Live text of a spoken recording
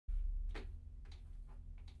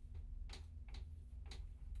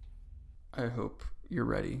I hope you're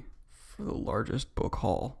ready for the largest book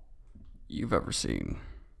haul you've ever seen.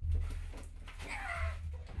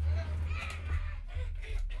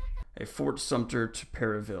 A Fort Sumter to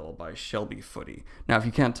Perryville by Shelby Footy. Now, if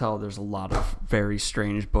you can't tell, there's a lot of very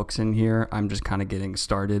strange books in here. I'm just kind of getting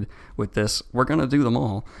started with this. We're going to do them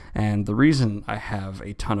all. And the reason I have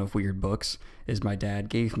a ton of weird books is my dad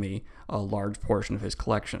gave me a large portion of his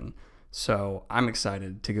collection. So I'm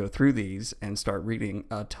excited to go through these and start reading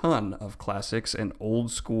a ton of classics and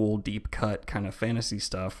old school, deep cut kind of fantasy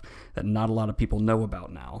stuff that not a lot of people know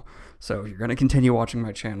about now. So if you're going to continue watching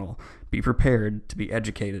my channel, be prepared to be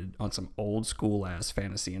educated on some old school ass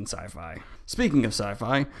fantasy and sci-fi. Speaking of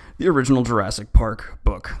sci-fi, the original Jurassic Park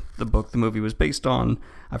book, the book the movie was based on.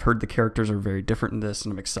 I've heard the characters are very different in this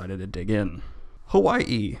and I'm excited to dig in.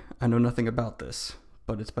 Hawaii. I know nothing about this,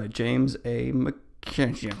 but it's by James A.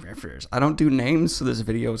 I don't do names, so this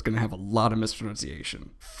video is going to have a lot of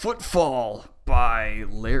mispronunciation. Footfall by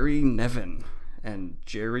Larry Nevin and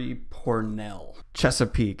Jerry Pornell.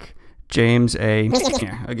 Chesapeake, James A.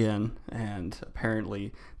 again, and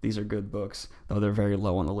apparently these are good books, though they're very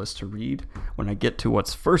low on the list to read. When I get to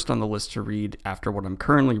what's first on the list to read after what I'm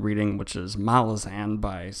currently reading, which is Malazan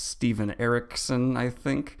by Stephen Erickson, I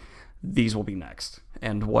think, these will be next.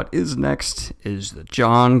 And what is next is the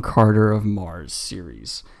John Carter of Mars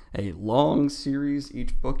series. A long series,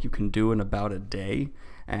 each book you can do in about a day.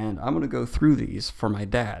 And I'm going to go through these for my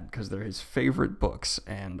dad because they're his favorite books.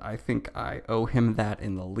 And I think I owe him that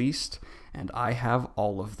in the least. And I have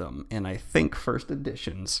all of them in, I think, first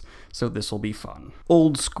editions. So this will be fun.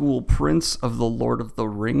 Old school prints of the Lord of the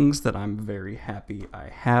Rings that I'm very happy I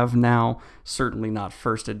have now. Certainly not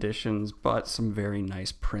first editions, but some very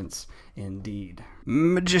nice prints indeed.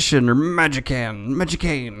 Magician or Magician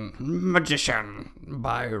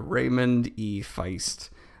by Raymond E. Feist.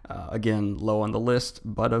 Again, low on the list,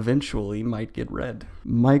 but eventually might get read.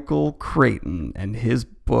 Michael Crichton and his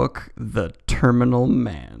book, The Terminal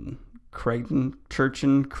Man. Crichton,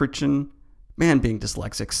 man, being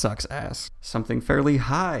dyslexic sucks ass. Something fairly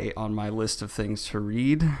high on my list of things to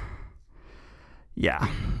read. Yeah,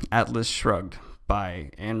 Atlas Shrugged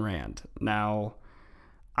by Ayn Rand. Now,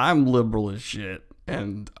 I'm liberal as shit.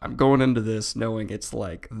 And I'm going into this knowing it's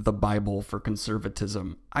like the Bible for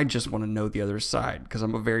conservatism. I just want to know the other side because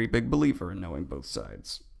I'm a very big believer in knowing both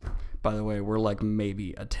sides. By the way, we're like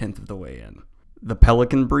maybe a tenth of the way in. The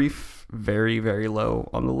Pelican Brief, very, very low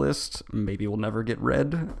on the list. Maybe it will never get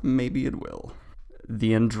read. Maybe it will.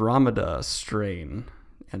 The Andromeda Strain.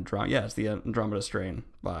 It's the Andromeda Strain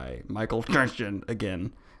by Michael Crichton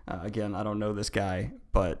again. Again, I don't know this guy,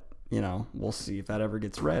 but you know, we'll see if that ever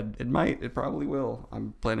gets read. It might. It probably will.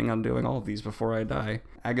 I'm planning on doing all of these before I die.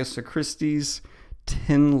 Agatha Christie's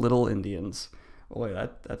 10 Little Indians. Oh, wait,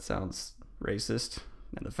 that sounds racist.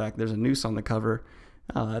 And the fact there's a noose on the cover,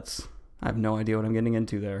 I have no idea what I'm getting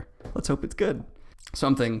into there. Let's hope it's good.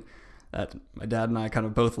 Something that my dad and I kind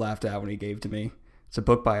of both laughed at when he gave to me. It's a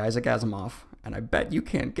book by Isaac Asimov, and I bet you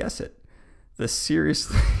can't guess it. The Sensuous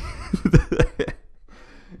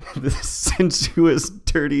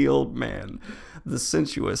Dirty Old Man. The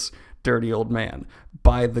Sensuous Dirty Old Man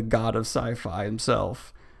by the god of sci-fi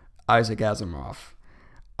himself, Isaac Asimov.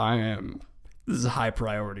 This is a high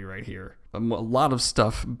priority right here. A lot of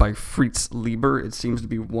stuff by Fritz Lieber. It seems to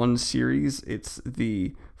be one series. It's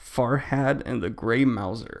the Farhad and the Grey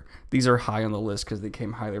Mouser. These are high on the list because they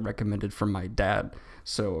came highly recommended from my dad.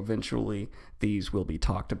 So eventually these will be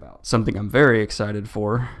talked about. Something I'm very excited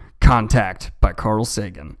for, Contact by Carl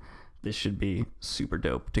Sagan. This should be super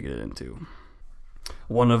dope to get into.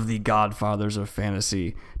 One of the godfathers of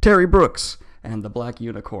fantasy, Terry Brooks and the Black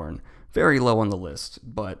Unicorn. Very low on the list,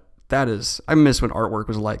 but I miss when artwork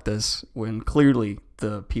was like this, when clearly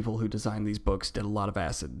the people who designed these books did a lot of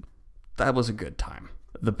acid. That was a good time.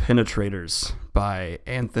 The Penetrators by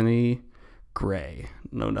Anthony Gray.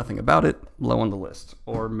 Know nothing about it, low on the list,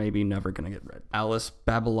 or maybe never gonna get read. Alice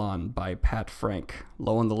Babylon by Pat Frank.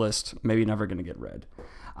 Low on the list, maybe never gonna get read.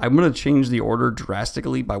 I'm going to change the order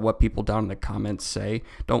drastically by what people down in the comments say.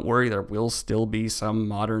 Don't worry, there will still be some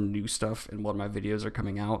modern new stuff in what my videos are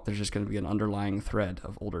coming out. There's just going to be an underlying thread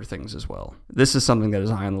of older things as well. This is something that is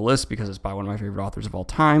high on the list because it's by one of my favorite authors of all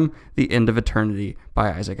time, The End of Eternity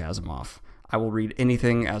by Isaac Asimov. I will read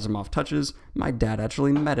anything Asimov touches. My dad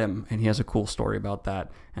actually met him, and he has a cool story about that.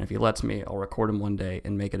 And if he lets me, I'll record him one day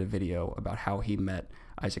and make it a video about how he met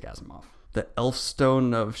Isaac Asimov. The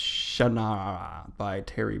Elfstone of Shannara by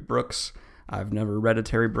Terry Brooks. I've never read a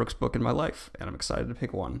Terry Brooks book in my life, and I'm excited to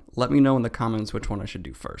pick one. Let me know in the comments which one I should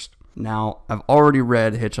do first. Now, I've already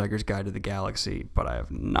read Hitchhiker's Guide to the Galaxy, but I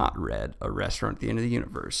have not read A Restaurant at the End of the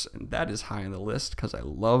Universe, and that is high on the list because I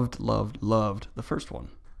loved the first one.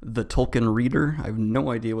 The Tolkien Reader, I have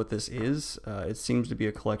no idea what this is. It seems to be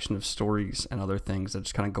a collection of stories and other things that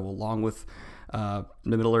just kind of go along with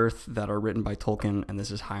Middle-earth that are written by Tolkien, and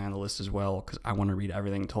this is high on the list as well because I want to read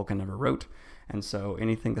everything Tolkien ever wrote, and so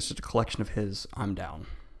anything that's just a collection of his, I'm down.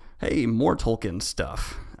 Hey, more Tolkien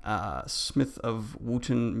stuff. Smith of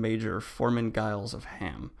Wootton Major, Foreman Giles of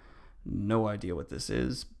Ham. No idea what this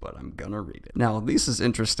is, but I'm gonna read it. Now, this is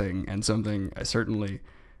interesting and something I certainly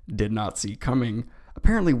did not see coming.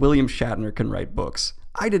 Apparently, William Shatner can write books.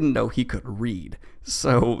 I didn't know he could read,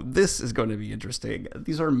 so this is going to be interesting.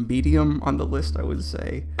 These are medium on the list, I would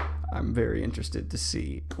say. I'm very interested to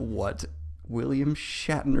see what William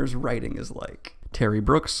Shatner's writing is like. Terry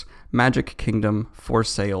Brooks, Magic Kingdom, For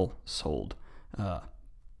Sale, Sold. I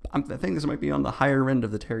think this might be on the higher end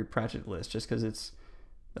of the Terry Pratchett list, just because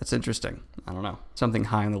that's interesting. I don't know. Something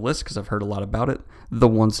high on the list, because I've heard a lot about it. The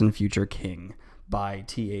Once and Future King by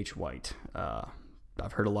T.H. White.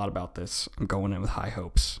 I've heard a lot about this. I'm going in with high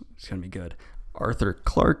hopes. It's going to be good. Arthur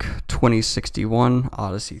Clarke, 2061,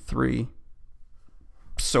 Odyssey 3.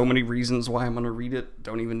 So many reasons why I'm going to read it.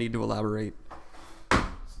 Don't even need to elaborate.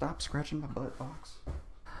 Stop scratching my butt box.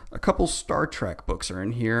 A couple Star Trek books are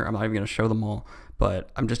in here. I'm not even going to show them all, but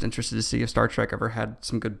I'm just interested to see if Star Trek ever had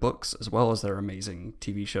some good books, as well as their amazing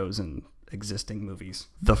TV shows and existing movies.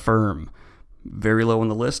 The Firm. Very low on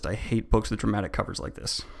the list. I hate books with dramatic covers like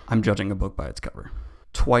this. I'm judging a book by its cover.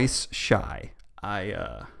 Twice Shy.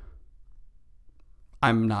 I'm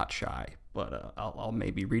not shy, but I'll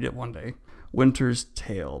maybe read it one day. Winter's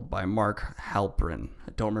Tale by Mark Halperin.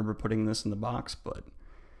 I don't remember putting this in the box, but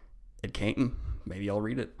it came. Maybe I'll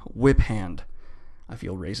read it. Whip Hand. I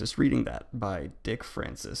feel racist reading that, by Dick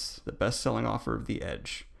Francis, the best-selling author of The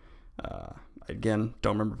Edge. Again,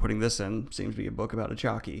 don't remember putting this in. Seems to be a book about a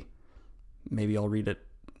jockey. Maybe I'll read it.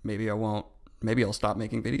 Maybe I won't. Maybe I'll stop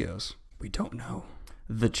making videos. We don't know.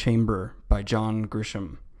 The Chamber by John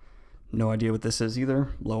Grisham. No idea what this is either.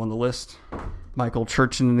 Low on the list. Michael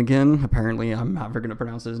Churchill again. Apparently I'm never going to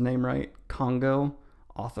pronounce his name right. Congo,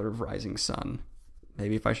 author of Rising Sun.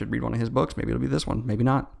 Maybe if I should read one of his books, maybe it'll be this one. Maybe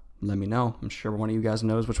not. Let me know. I'm sure one of you guys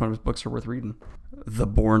knows which one of his books are worth reading. The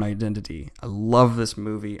Bourne Identity. I love this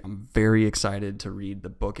movie. I'm very excited to read the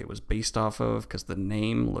book it was based off of because the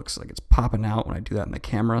name looks like it's popping out when I do that in the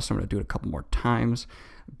camera, so I'm going to do it a couple more times.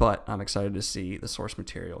 But I'm excited to see the source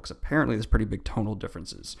material because apparently there's pretty big tonal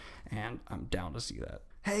differences, and I'm down to see that.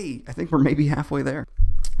 Hey, I think we're maybe halfway there.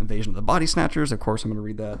 Invasion of the Body Snatchers. Of course, I'm going to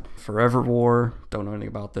read that. Forever War. Don't know anything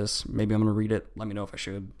about this. Maybe I'm going to read it. Let me know if I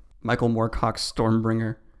should. Michael Moorcock's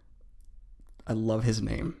Stormbringer. I love his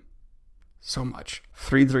name so much.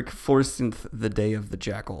 Friedrich Forsyth, The Day of the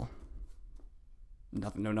Jackal.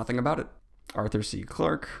 Know nothing about it. Arthur C.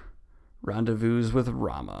 Clarke, Rendezvous with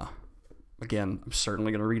Rama. Again, I'm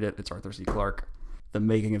certainly going to read it. It's Arthur C. Clarke. The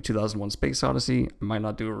Making of 2001 Space Odyssey. I might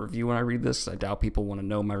not do a review when I read this. I doubt people want to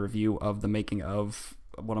know my review of the making of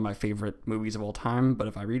one of my favorite movies of all time, but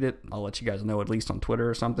if I read it, I'll let you guys know at least on Twitter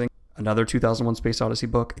or something. Another 2001 Space Odyssey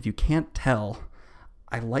book. If you can't tell,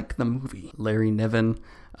 I like the movie. Larry Niven,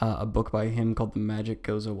 a book by him called The Magic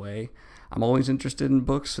Goes Away. I'm always interested in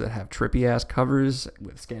books that have trippy-ass covers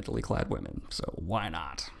with scantily clad women, so why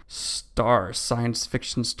not? Star Science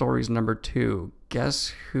Fiction Stories #2.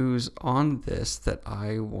 Guess who's on this that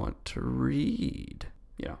I want to read?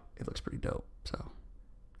 Yeah, it looks pretty dope, so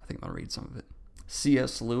I think I'm going to read some of it.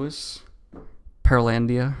 C.S. Lewis,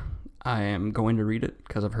 Pearlandia. I am going to read it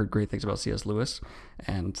because I've heard great things about C.S. Lewis,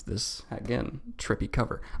 and this, again, trippy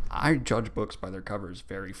cover. I judge books by their covers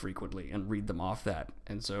very frequently and read them off that,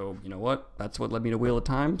 and so, you know what? That's what led me to Wheel of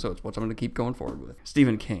Time, so it's what I'm going to keep going forward with.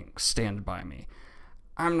 Stephen King, Stand By Me.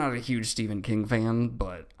 I'm not a huge Stephen King fan,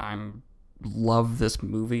 but love this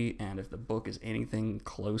movie, and if the book is anything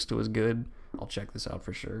close to as good, I'll check this out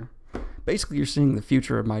for sure. Basically, you're seeing the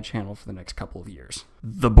future of my channel for the next couple of years.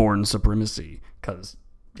 The Bourne Supremacy, because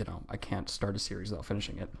you know, I can't start a series without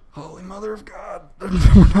finishing it. Holy Mother of God.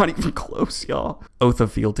 We're not even close, y'all. Oath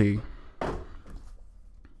of Fealty.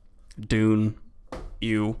 Dune.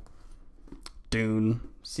 Dune.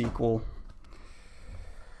 Sequel.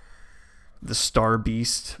 The Star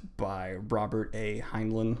Beast by Robert A.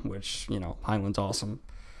 Heinlein, which, you know, Heinlein's awesome.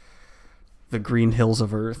 The Green Hills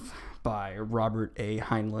of Earth by Robert A.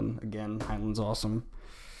 Heinlein. Again, Heinlein's awesome.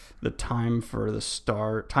 The Time for the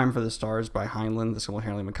Stars by Heinlein. This will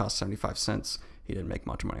apparently only cost 75 cents. He didn't make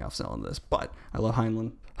much money off selling this, but I love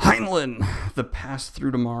Heinlein. Heinlein! The Pass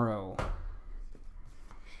Through Tomorrow.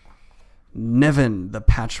 Nevin, the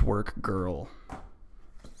Patchwork Girl.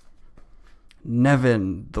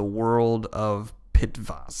 Nevin, the World of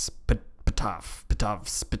Pitvas.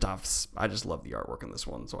 Pitovs. I just love the artwork in this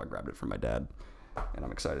one, so I grabbed it from my dad, and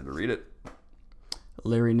I'm excited to read it.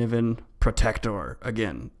 Larry Niven, Protector.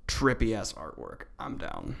 Again, trippy-ass artwork. I'm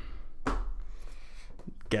down.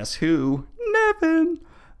 Guess Who? Nevin.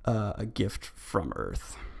 A Gift from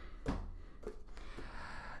Earth.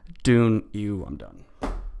 Dune, I'm done.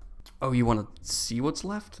 Oh, you want to see what's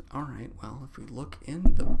left? All right, well, if we look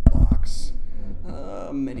in the box,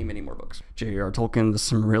 many more books. J.R. Tolkien, The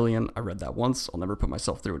Silmarillion. I read that once. I'll never put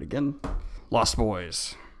myself through it again. Lost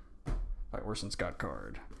Boys by Orson Scott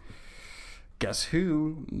Card. Guess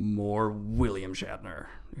Who? More William Shatner,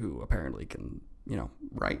 who apparently can,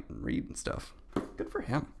 write and read and stuff. Good for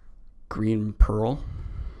him. Green Pearl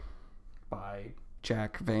by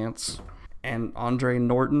Jack Vance. And Andre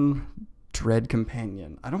Norton, Dread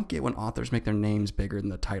Companion. I don't get when authors make their names bigger than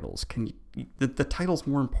the titles. The title's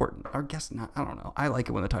more important. I guess not. I don't know. I like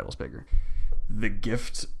it when the title's bigger. The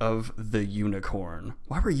Gift of the Unicorn.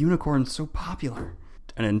 Why were unicorns so popular?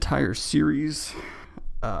 An entire series.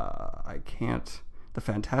 I can't. The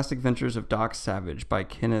Fantastic Adventures of Doc Savage by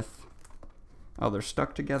Kenneth. Oh, they're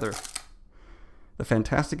stuck together. The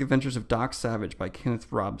Fantastic Adventures of Doc Savage by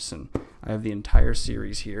Kenneth Robson. I have the entire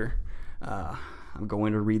series here. I'm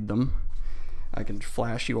going to read them. I can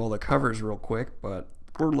flash you all the covers real quick, but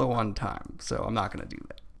we're low on time, so I'm not going to do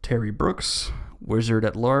that. Terry Brooks, Wizard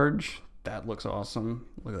at Large. That looks awesome.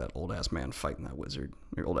 Look at that old-ass man fighting that wizard.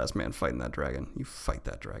 Your old-ass man fighting that dragon. You fight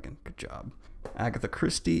that dragon. Good job. Agatha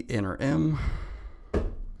Christie, Inner M.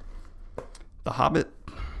 The Hobbit.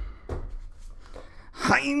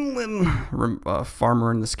 Heinlein,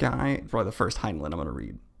 Farmer in the Sky. Probably the first Heinlein I'm going to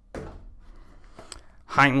read.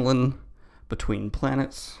 Heinlein, Between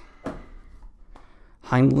Planets.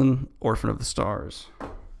 Heinlein, Orphan of the Stars.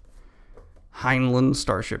 Heinlein,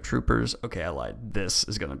 Starship Troopers. Okay, I lied. This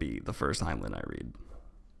is going to be the first Heinlein I read.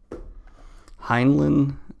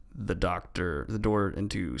 Heinlein, The Door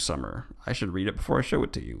into Summer. I should read it before I show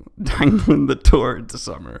it to you. Heinlein, The Door into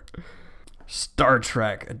Summer. Star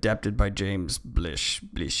Trek, adapted by James Blish.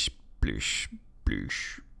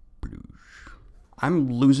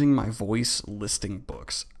 I'm losing my voice listing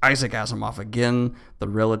books. Isaac Asimov again, The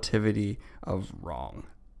Relativity of Wrong.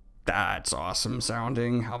 That's awesome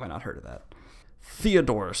sounding. How have I not heard of that?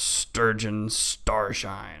 Theodore Sturgeon,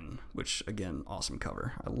 Starshine, which again, awesome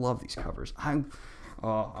cover. I love these covers. I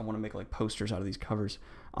want to make like posters out of these covers.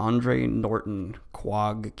 Andre Norton,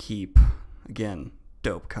 Quag Keep. Again,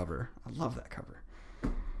 dope cover. I love that cover.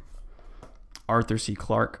 Arthur C.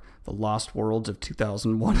 Clarke, The Lost Worlds of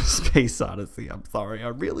 2001: A Space Odyssey. I'm sorry, I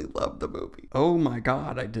really love the movie. Oh my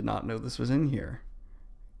god, I did not know this was in here.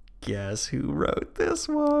 Guess who wrote this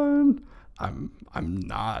one? I'm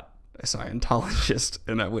not a Scientologist,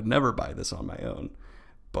 and I would never buy this on my own.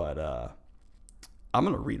 But I'm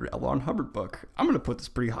going to read L. Ron Hubbard book. I'm going to put this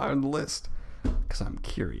pretty high on the list because I'm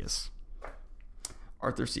curious.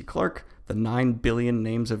 Arthur C. Clarke, The 9 Billion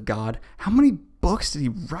Names of God. How many books did he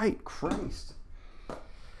write? Christ.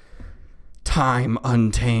 Time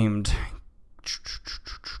Untamed.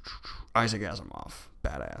 Isaac Asimov.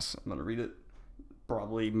 Badass. I'm going to read it.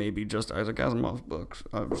 Probably maybe just Isaac Asimov's books,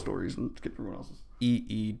 stories, and skip everyone else's.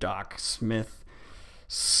 E. Doc Smith.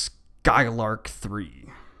 Skylark 3.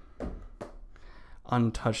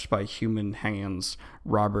 Untouched by Human Hands.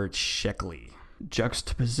 Robert Sheckley.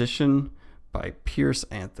 Juxtaposition by Pierce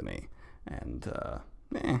Anthony. And, the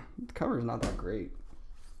cover is not that great.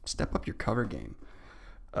 Step up your cover game.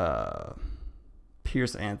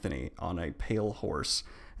 Pierce Anthony on a pale horse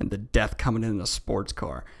and the death coming in a sports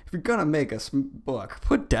car. If you're gonna make a book,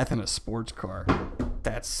 put death in a sports car.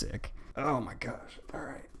 That's sick. Oh my gosh. All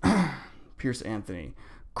right. Pierce Anthony,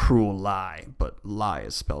 Cruel Lie, but lie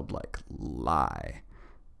is spelled like lie.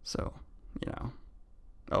 So,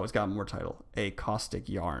 Oh, it's got more title. A Caustic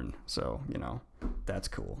Yarn. So, that's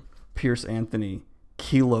cool. Pierce Anthony,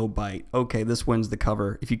 Kilobyte. Okay, this wins the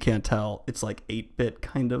cover. If you can't tell, it's like 8-bit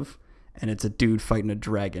kind of. And it's a dude fighting a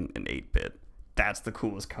dragon in 8-bit. That's the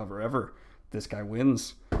coolest cover ever. This guy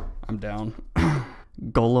wins. I'm down.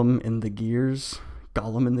 Gollum in the Gears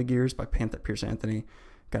by Pierce Anthony.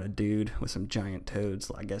 Got a dude with some giant toads.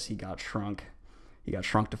 I guess he got shrunk. He got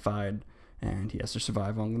shrunktified. And he has to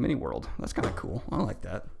survive on the mini world. That's kind of cool. I like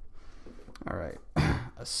that. All right.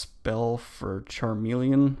 A Spell for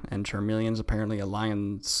Charmeleon. And Charmeleon's apparently a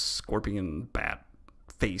lion, scorpion, bat,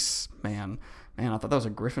 face, man. Man, I thought that was a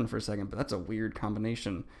griffin for a second, but that's a weird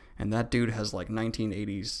combination. And that dude has like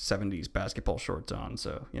 1980s, 70s basketball shorts on,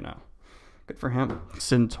 so, good for him.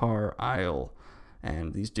 Centaur Isle,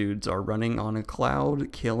 And these dudes are running on a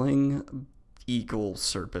cloud, killing eagle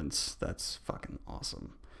serpents. That's fucking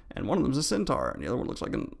awesome. And one of them's a centaur, and the other one looks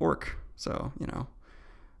like an orc. So, you know,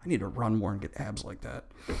 I need to run more and get abs like that.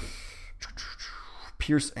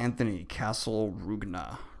 Pierce Anthony, Castle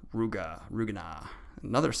Rugna.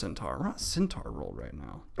 Another centaur. We're on a centaur roll right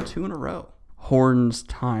now. 2 in a row. Horns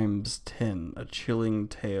times 10, A Chilling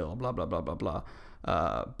Tale, blah, blah, blah, blah, blah,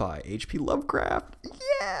 by H.P. Lovecraft.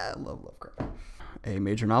 Yeah, I love Lovecraft. A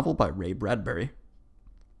major novel by Ray Bradbury.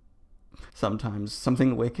 Sometimes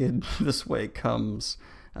something wicked this way comes.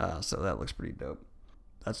 So that looks pretty dope.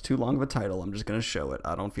 That's too long of a title. I'm just going to show it.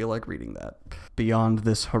 I don't feel like reading that. Beyond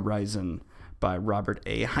This Horizon by Robert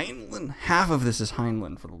A. Heinlein. Half of this is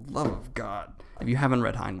Heinlein, for the love of God. If you haven't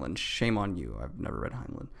read Heinlein, shame on you. I've never read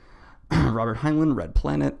Heinlein. Robert Heinlein, Red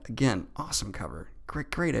Planet. Again, awesome cover.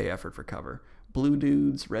 Great A effort for cover. Blue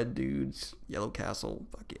dudes, red dudes, yellow castle.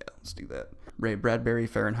 Fuck yeah, let's do that. Ray Bradbury,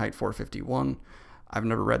 Fahrenheit 451. I've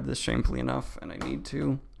never read this, shamefully enough, and I need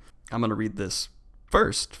to. I'm going to read this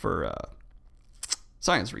first for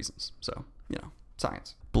science reasons. So, you know,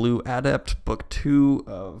 science. Blue Adept, book 2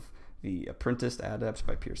 of The Apprenticed Adepts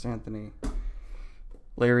by Pierce Anthony.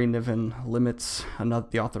 Larry Niven, Limits,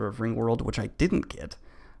 the author of Ringworld, which I didn't get,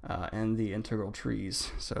 and The Integral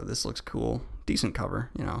Trees. So this looks cool. Decent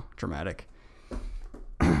cover, you know, dramatic.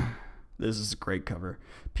 This is a great cover.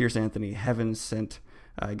 Pierce Anthony, Heaven Sent.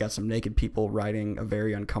 Got some naked people riding a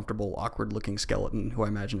very uncomfortable, awkward-looking skeleton who I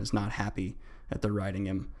imagine is not happy that they're riding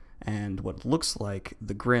him. And what looks like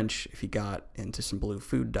the Grinch if he got into some blue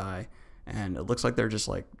food dye. And it looks like they're just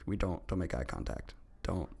like, we don't make eye contact.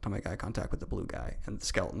 Don't make eye contact with the blue guy. And the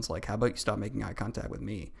skeleton's like, how about you stop making eye contact with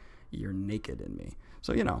me? You're naked in me.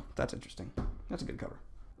 So, you know, that's interesting. That's a good cover.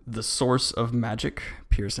 The Source of Magic,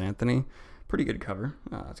 Pierce Anthony. Pretty good cover.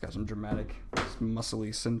 It's got some dramatic,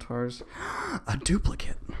 muscly centaurs. A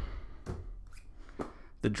duplicate.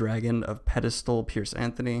 The Dragon of Pedestal, Pierce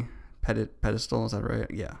Anthony. Pedestal, is that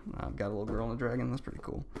right? Yeah. Got a little girl on a dragon. That's pretty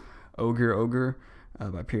cool. Ogre,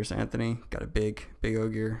 by Pierce Anthony. Got a big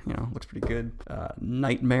ogre. You know, looks pretty good.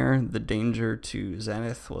 Nightmare, The Danger to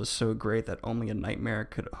Zenith was so great that only a nightmare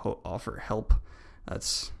could offer help.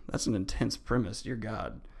 That's an intense premise. Dear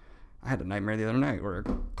God. I had a nightmare the other night where a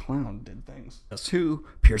clown did things. That's who?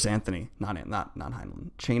 Pierce Anthony. Not Heinlein.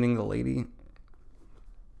 Chaining the Lady.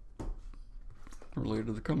 Related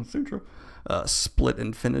to the Kama Sutra. Split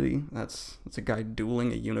Infinity. That's a guy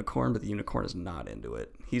dueling a unicorn, but the unicorn is not into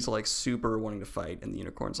it. He's like super wanting to fight, and the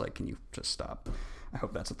unicorn's like, can you just stop? I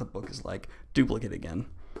hope that's what the book is like. Duplicate again.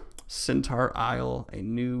 Centaur Isle, a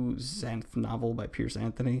new Xanth novel by Pierce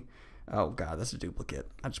Anthony. Oh God, that's a duplicate.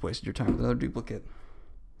 I just wasted your time with another duplicate.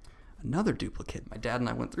 Another duplicate. My dad and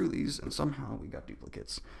I went through these, and somehow we got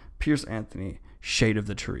duplicates. Pierce Anthony, Shade of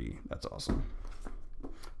the Tree. That's awesome.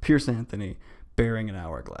 Pierce Anthony, Bearing an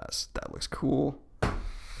Hourglass. That looks cool.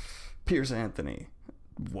 Pierce Anthony.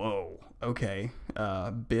 Whoa. Okay.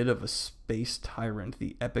 Bit of a Space Tyrant,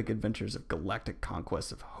 The Epic Adventures of Galactic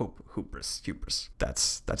Conquest of Hubris.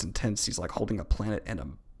 That's intense. He's like holding a planet and a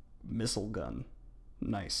missile gun.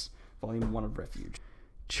 Nice. Volume 1 of Refuge.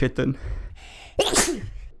 Chitin.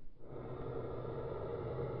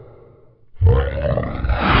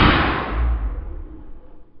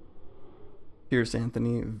 Pierce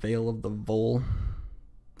Anthony, Veil of the Vole.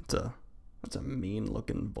 That's a mean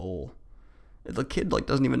looking vole. The kid like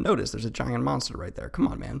doesn't even notice there's a giant monster right there. Come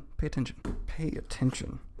on, man. Pay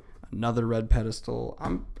attention. Another red pedestal. I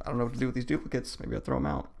don't know what to do with these duplicates. Maybe I'll throw them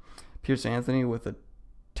out. Pierce Anthony with a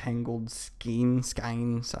tangled skeins.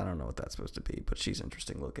 I don't know what that's supposed to be, but she's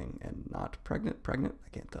interesting looking and not pregnant. I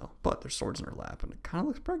can't tell. But there's swords in her lap and it kind of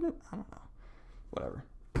looks pregnant. I don't know. Whatever.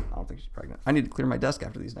 I don't think she's pregnant. I need to clear my desk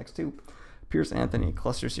after these next two. Pierce Anthony,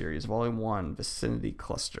 Cluster Series, Volume 1, Vicinity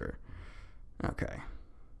Cluster. Okay.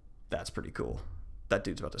 That's pretty cool. That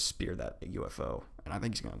dude's about to spear that UFO. And I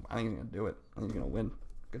think he's gonna do it. I think he's gonna win.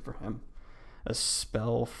 Good for him. A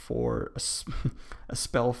spell for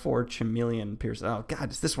Chameleon Pierce. Oh God,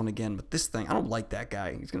 it's this one again. But this thing, I don't like that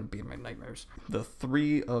guy. He's gonna be in my nightmares. The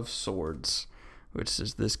Three of Swords, which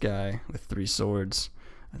is this guy with 3 swords.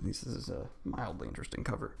 I think this is a mildly interesting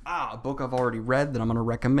cover. A book I've already read that I'm going to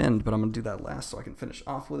recommend, but I'm going to do that last so I can finish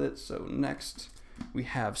off with it. So next, we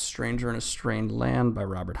have Stranger in a Strange Land by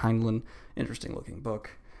Robert Heinlein. Interesting looking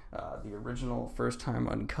book. The original, first time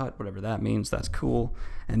uncut, whatever that means, that's cool.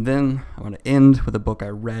 And then I'm going to end with a book I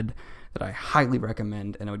read that I highly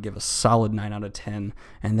recommend, and I would give a solid 9 out of 10,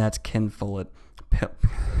 and that's Ken Follett, Pillars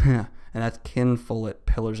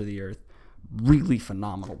of the Earth. Really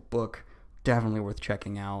phenomenal book. Definitely worth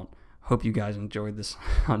checking out. Hope you guys enjoyed this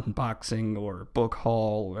unboxing or book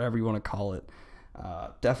haul, whatever you want to call it.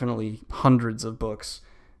 Definitely hundreds of books.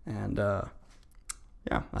 And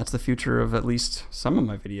yeah, that's the future of at least some of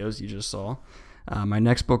my videos you just saw. My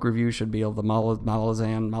next book review should be of the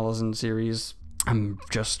Malazan series. I'm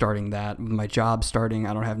just starting that. With my job starting,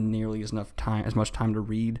 I don't have nearly as much time to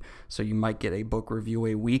read, so you might get a book review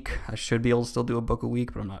a week. I should be able to still do a book a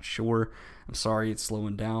week, but I'm not sure. I'm sorry, it's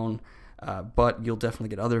slowing down. But you'll definitely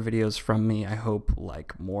get other videos from me. I hope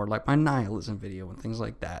more like my nihilism video and things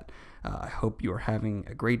like that. I hope you are having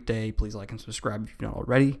a great day. Please like and subscribe if you've not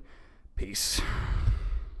already. Peace.